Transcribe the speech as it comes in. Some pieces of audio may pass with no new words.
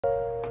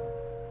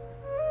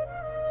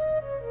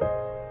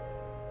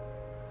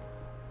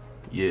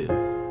Yeah,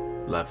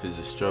 life is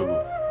a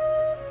struggle.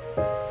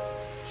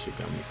 Shit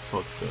got me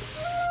fucked up.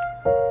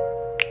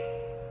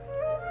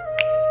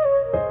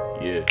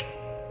 Yeah,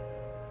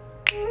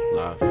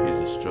 life is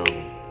a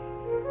struggle.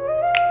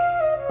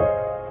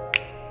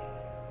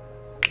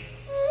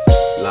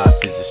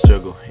 Life is a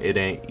struggle, it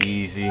ain't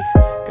easy.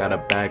 Got a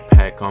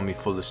backpack on me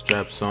full of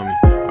straps on me.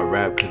 I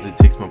rap cause it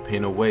takes my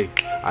pain away.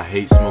 I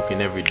hate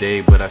smoking every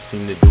day, but I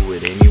seem to do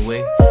it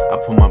anyway. I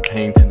put my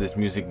pain to this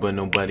music, but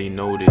nobody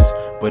notice.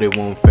 But it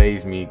won't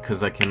faze me,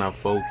 cause I cannot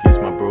focus.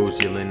 My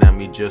bros yelling at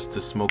me just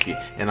to smoke it.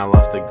 And I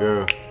lost a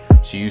girl,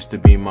 she used to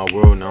be my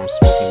world, now I'm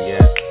smoking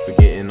gas.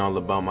 Forgetting all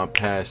about my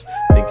past.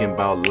 Thinking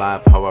about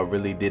life, how I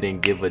really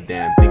didn't give a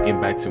damn.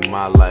 Thinking back to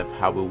my life,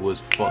 how it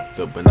was fucked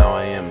up. But now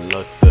I am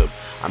lucked up.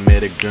 I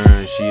met a girl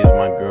and she is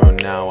my girl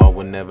now. I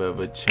would never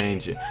ever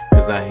change it,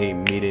 cause I hate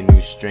meeting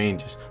new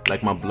strangers.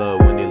 Like my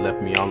blood when they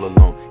left me all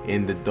alone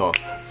in the dark,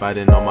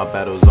 fighting all my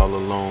battles all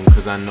alone.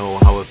 Cause I know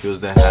how it feels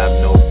to have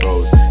no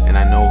bros, and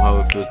I know how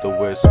it feels to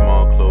wear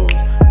small clothes.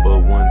 But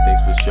one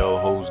thing's for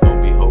sure, hoes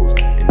gon' be hoes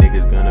and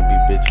niggas gonna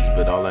be bitches.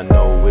 But all I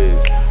know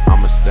is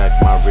I'ma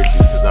stack my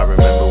riches, cause I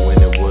remember when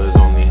it was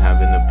only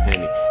having a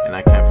penny. And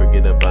I can't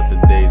forget about the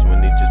days when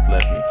they just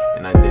left me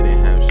and I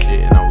didn't have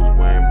shit and I was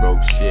wearing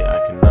broke shit.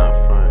 I cannot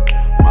front,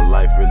 my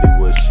life really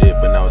was shit,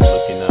 but now it's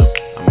looking up.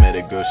 I met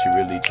a girl, she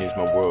really changed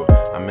my world.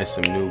 I met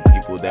some new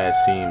people that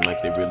seem like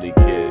they really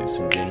care,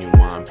 some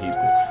genuine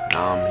people.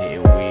 Now I'm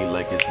hitting weed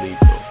like it's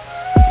lethal.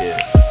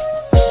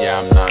 Yeah,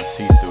 I'm not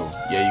see-through.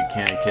 Yeah, you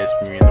can't catch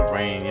me in the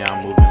rain. Yeah,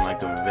 I'm moving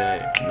like a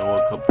vet. Know a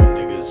couple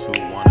niggas who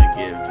wanna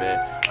get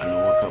vet. I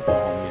know a couple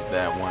homies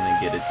that wanna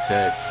get a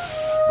tech.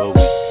 But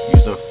we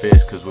use our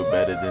fists cause we're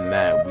better than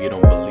that. We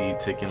don't believe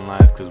taking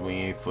lines cause we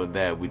ain't for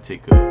that. We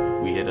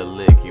hit a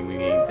lick and we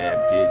ain't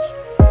that bitch.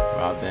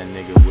 Rob that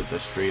nigga with a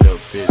straight up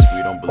fist.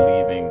 We don't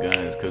believe in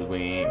guns cause we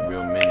ain't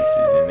real menaces.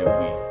 And if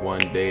we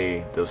one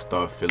day they'll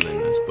start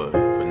feeling us. But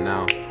for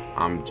now,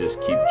 I'm just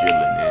keep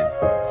drilling and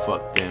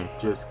fuck them,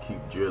 just keep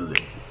drilling.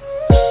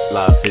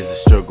 Life is a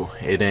struggle,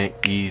 it ain't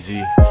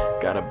easy.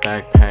 Got a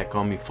backpack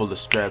on me full of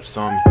straps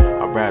on me.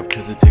 I rap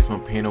cause it takes my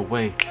pain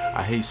away.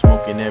 I hate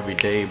smoking every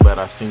day, but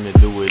I seem to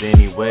do it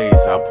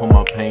anyways. I put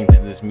my pain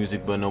to this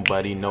music, but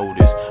nobody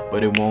notice.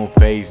 But it won't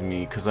faze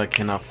me, cause I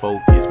cannot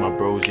focus. My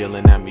bros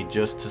yelling at me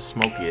just to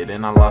smoke it.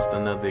 And I lost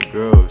another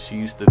girl, she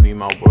used to be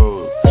my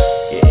world.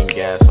 Getting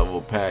gas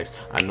over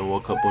packs. I know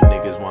a couple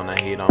niggas wanna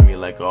hate on me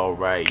like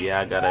alright. Yeah,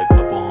 I got a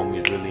couple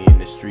homies really in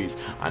the streets.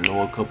 I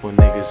know a couple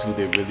niggas who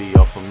they really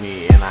are for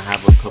me. And I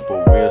have a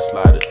couple real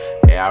sliders.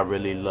 Hey, I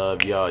really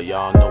love y'all,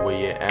 y'all know where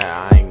you're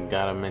at. I ain't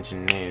gotta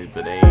mention names,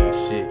 but they ain't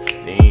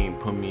shit. They ain't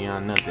put me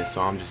on nothing,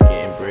 so I'm just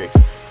getting bricks.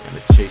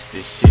 Gonna chase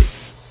this shit.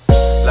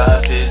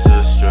 Life is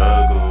a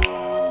struggle.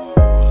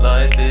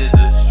 Life is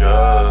a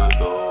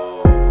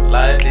struggle.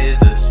 Life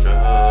is a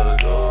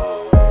struggle.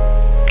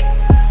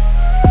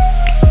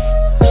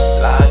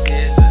 Life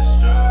is a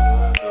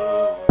struggle.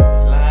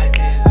 Life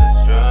is a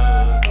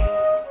struggle.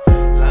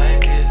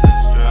 Life is a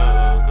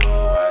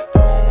struggle. I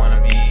don't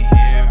wanna be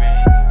here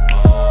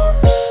anymore.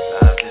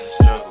 Life is a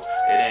struggle.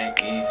 It ain't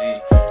easy.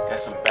 Got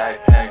some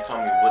backpacks on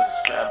me with a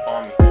strap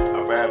on me.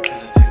 I rap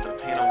cause it takes the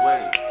pain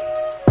away.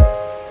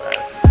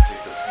 Rap cause it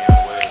takes the pain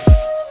away.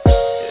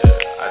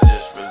 Yeah, I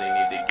just really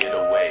need to get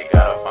away.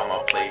 Gotta find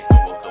my place,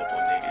 know a couple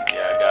niggas.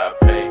 Yeah, I gotta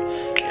pay.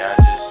 Yeah,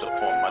 I just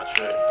support my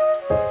trip.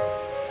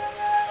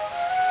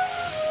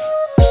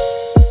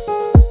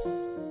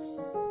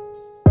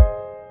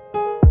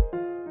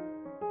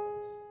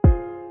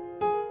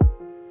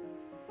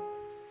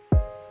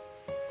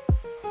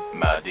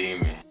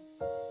 MalDemon.